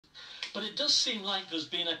But it does seem like there's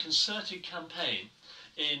been a concerted campaign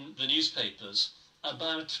in the newspapers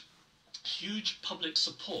about huge public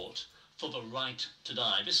support for the right to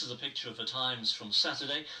die. This is a picture of the Times from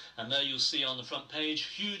Saturday, and there you'll see on the front page,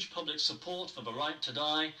 huge public support for the right to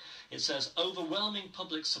die. It says, overwhelming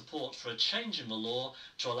public support for a change in the law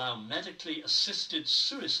to allow medically assisted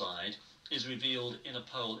suicide is revealed in a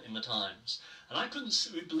poll in the Times. And I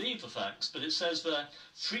couldn't believe the facts, but it says there,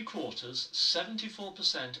 3/4,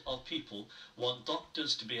 74% of people want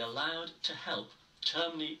doctors to be allowed to help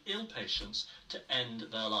terminally ill patients to end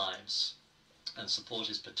their lives. And support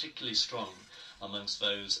is particularly strong amongst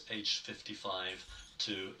those aged 55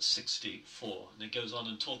 to 64. And it goes on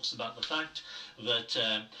and talks about the fact that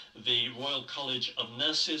the Royal College of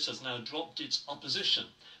Nurses has now dropped its opposition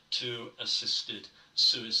to assisted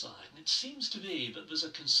suicide. And it seems to be that there's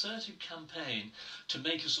a concerted campaign to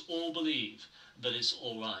make us all believe that it's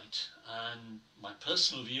all right. And my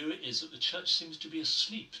personal view is that the church seems to be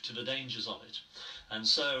asleep to the dangers of it. And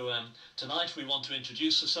so tonight we want to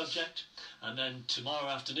introduce the subject, and then tomorrow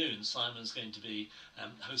afternoon Simon's going to be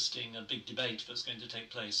hosting a big debate that's going to take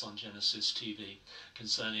place on Genesis TV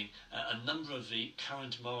concerning a number of the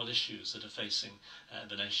current moral issues that are facing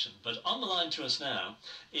the nation. But on the line to us now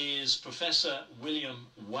is Professor William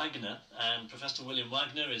Wagner, and Professor William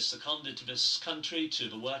Wagner is seconded to this country to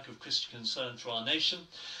the work of Christian Concern for Our Nation.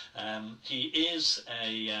 He is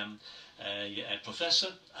a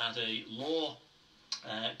professor at a law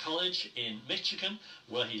college in Michigan,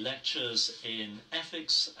 where he lectures in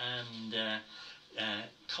ethics and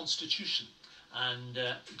constitution. And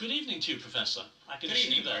good evening to you, Professor. I can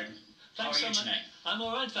see you there. Thanks so much. Tonight? I'm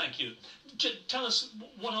all right, thank you. Tell us,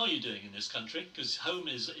 what are you doing in this country? Because home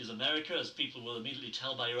is America, as people will immediately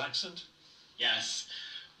tell by your accent. Yes.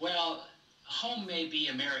 Well, home may be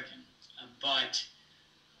American, but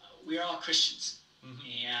we are all Christians.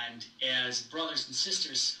 Mm-hmm. And as brothers and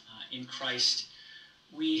sisters in Christ,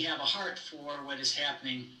 we have a heart for what is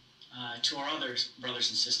happening to our other brothers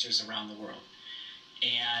and sisters around the world.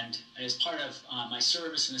 And as part of my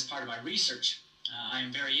service and as part of my research, I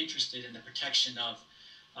am very interested in the protection of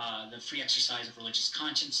the free exercise of religious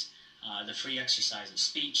conscience, the free exercise of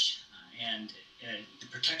speech, and the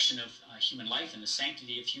protection of human life and the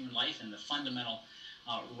sanctity of human life and the fundamental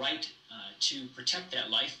right to protect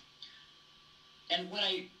that life. And what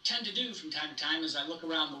I tend to do from time to time is I look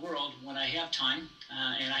around the world when I have time,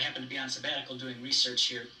 and I happen to be on sabbatical doing research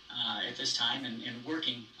here at this time and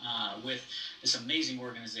working with this amazing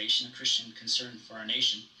organization, a Christian Concern for Our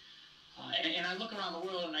Nation. And I look around the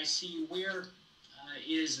world and I see where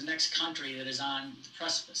is the next country that is on the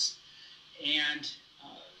precipice. And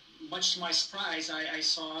much to my surprise, I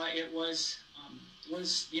saw it was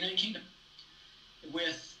the United Kingdom,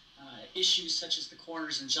 with issues such as the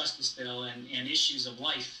Coroners and Justice Bill and issues of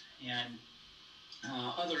life and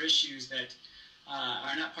other issues that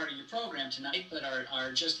are not part of your program tonight, but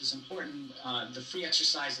are just as important. The free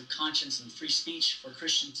exercise of conscience and free speech for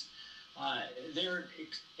Christians. They're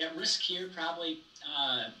at risk here probably,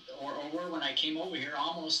 or were when I came over here,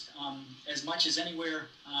 almost as much as anywhere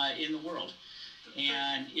in the world.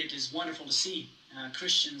 And it is wonderful to see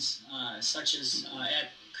Christians such as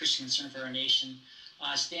at Christian Concern for Our Nation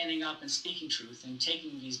standing up and speaking truth and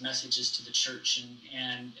taking these messages to the church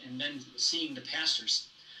and then seeing the pastors.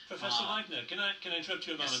 Professor Wagner, can I interrupt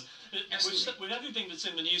you a moment? Yes, with everything that's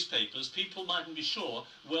in the newspapers, people mightn't be sure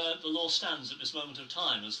where the law stands at this moment of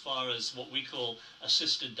time as far as what we call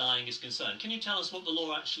assisted dying is concerned. Can you tell us what the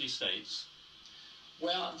law actually states?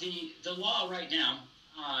 Well, the law right now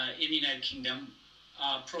in the United Kingdom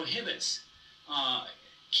prohibits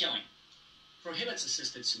killing, prohibits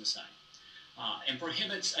assisted suicide, and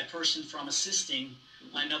prohibits a person from assisting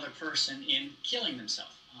another person in killing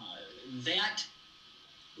themselves. That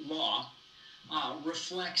law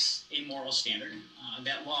reflects a moral standard.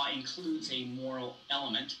 That law includes a moral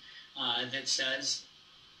element that says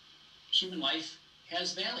human life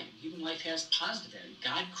has value. Human life has positive value.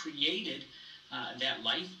 God created that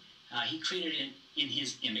life. He created it in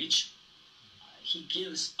His image. He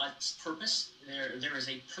gives us purpose. There is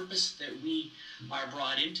a purpose that we are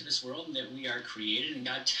brought into this world and that we are created, and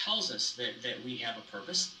God tells us that we have a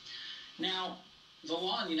purpose. Now, the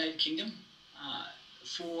law in the United Kingdom,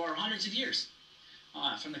 for hundreds of years,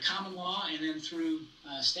 from the common law and then through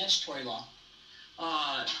statutory law.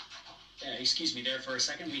 Excuse me there for a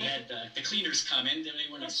second. We had the cleaners come in. They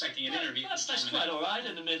weren't expecting an interview. That's quite all right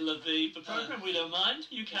in the middle of the program. We don't mind.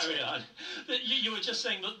 You carry on. You were just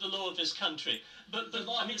saying that the law of this country. But the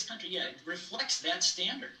law of this country, yeah, it reflects that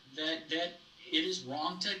standard, that it is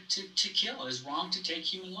wrong to kill. It is wrong to take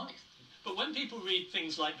human life. But when people read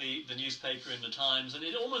things like the newspaper in the Times, and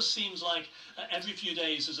it almost seems like every few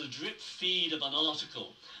days there's a drip feed of an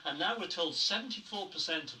article, and now we're told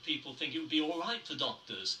 74% of people think it would be all right for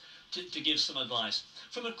doctors to give some advice.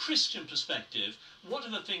 From a Christian perspective, what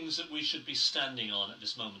are the things that we should be standing on at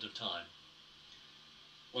this moment of time?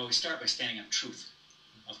 Well, we start by standing on truth,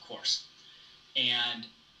 of course. And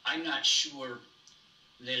I'm not sure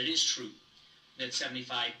that it is true that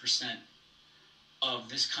 75% of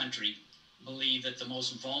this country believe that the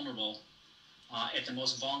most vulnerable, at the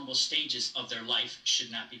most vulnerable stages of their life,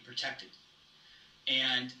 should not be protected.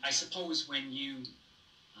 And I suppose when you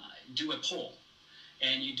do a poll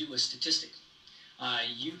and you do a statistic,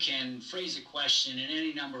 you can phrase a question in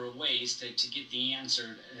any number of ways to get the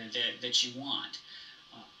answer that you want.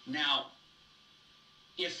 Now,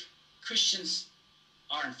 if Christians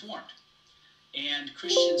are informed and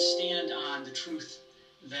Christians stand on the truth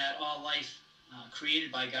that all life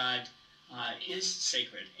created by God is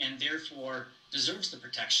sacred and therefore deserves the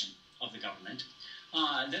protection of the government,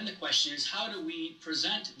 then the question is, how do we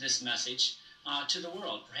present this message to the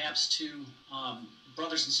world, perhaps to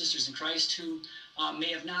brothers and sisters in Christ who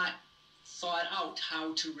may have not thought out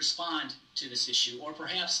how to respond to this issue, or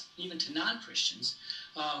perhaps even to non-Christians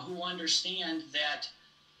who understand that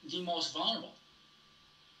the most vulnerable,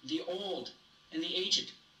 the old and the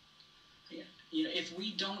aged, if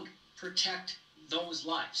we don't protect those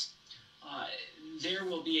lives, there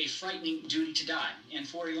will be a frightening duty to die.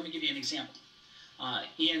 And let me give you an example.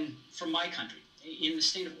 From my country, in the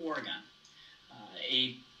state of Oregon,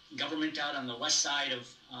 a government out on the west side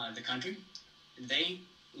of the country, they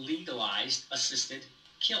legalized assisted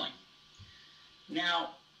killing.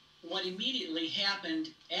 Now, what immediately happened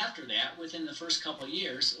after that, within the first couple of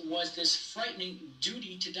years, was this frightening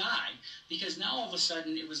duty to die, because now all of a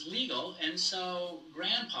sudden it was legal, and so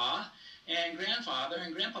grandpa and grandfather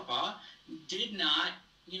and grandpapa did not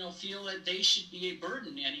feel that they should be a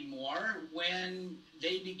burden anymore when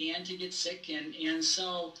they began to get sick, and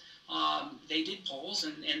so they did polls,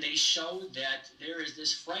 and they showed that there is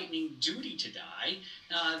this frightening duty to die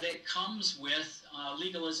that comes with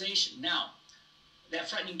legalization. Now, that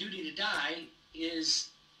frightening duty to die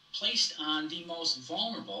is placed on the most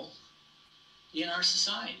vulnerable in our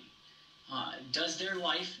society. Does their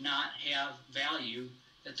life not have value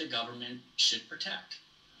that the government should protect?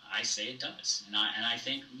 I say it does, and I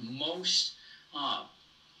think most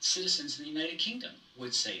citizens in the United Kingdom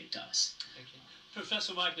would say it does. Thank you.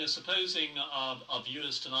 Professor Wagner, supposing our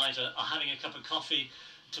viewers tonight are having a cup of coffee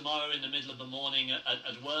tomorrow in the middle of the morning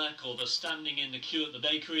at work, or they're standing in the queue at the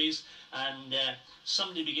bakeries, and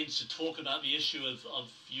somebody begins to talk about the issue of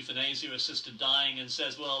euthanasia, assisted dying, and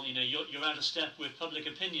says, well, you're out of step with public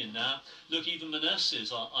opinion now. Look, even the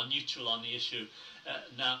nurses are neutral on the issue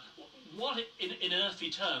now. What, in earthly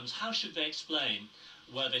terms, how should they explain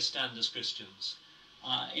where they stand as Christians?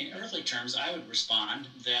 In earthly terms, I would respond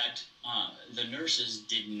that the nurses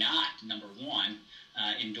did not, number one,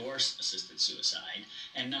 endorse assisted suicide,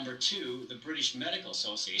 and number two, the British Medical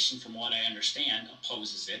Association, from what I understand,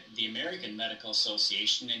 opposes it. The American Medical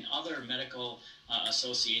Association and other medical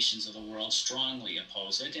associations of the world strongly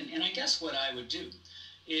oppose it. And I guess what I would do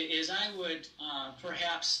is I would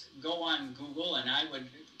perhaps go on Google and I would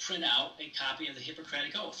print out a copy of the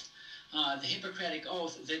Hippocratic Oath. The Hippocratic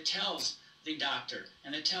Oath that tells the doctor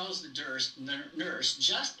and that tells the nurse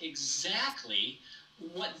just exactly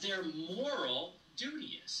what their moral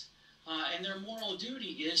duty is. And their moral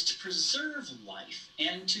duty is to preserve life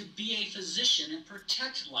and to be a physician and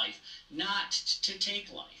protect life, not to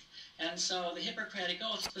take life. And so the Hippocratic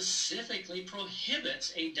Oath specifically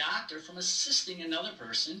prohibits a doctor from assisting another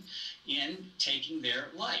person in taking their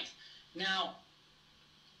life. Now,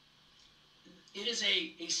 it is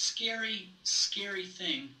a scary, scary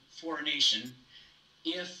thing for a nation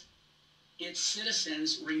if its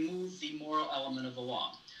citizens remove the moral element of the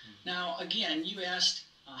law. Now, again, you asked,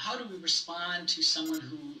 how do we respond to someone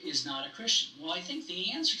who is not a Christian? Well, I think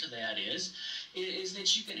the answer to that is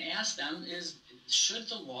that you can ask them should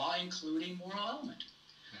the law include a moral element?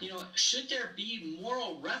 Should there be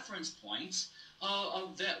moral reference points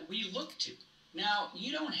that we look to? Now,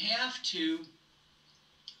 you don't have to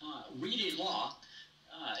read a law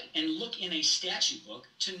and look in a statute book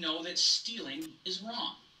to know that stealing is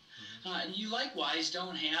wrong. You likewise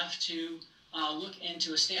don't have to look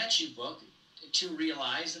into a statute book to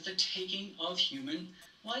realize that the taking of human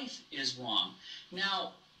life is wrong.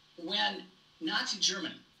 Now, when Nazi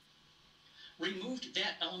Germany removed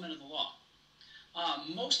that element of the law,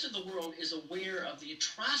 most of the world is aware of the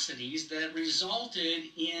atrocities that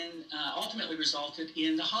ultimately resulted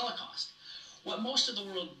in the Holocaust. What most of the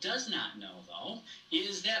world does not know, though,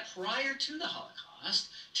 is that prior to the Holocaust,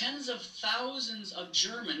 tens of thousands of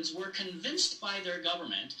Germans were convinced by their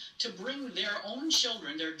government to bring their own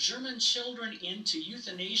children, their German children, into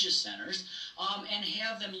euthanasia centers and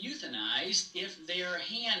have them euthanized if their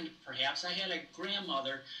hand, perhaps. I had a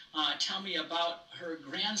grandmother tell me about her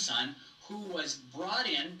grandson who was brought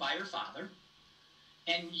in by her father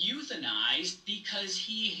and euthanized because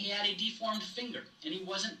he had a deformed finger and he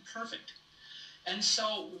wasn't perfect. And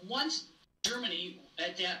so once Germany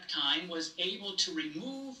at that time was able to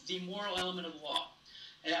remove the moral element of law,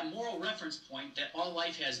 that moral reference point that all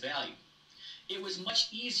life has value, it was much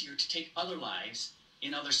easier to take other lives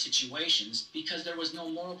in other situations because there was no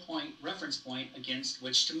moral reference point against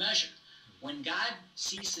which to measure. When God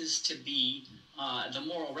ceases to be the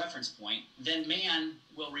moral reference point, then man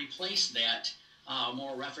will replace that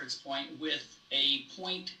moral reference point with a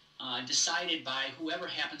point decided by whoever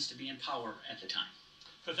happens to be in power at the time.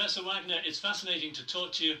 Professor Wagner, it's fascinating to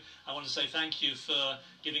talk to you. I want to say thank you for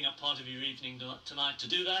giving up part of your evening tonight to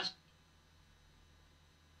do that.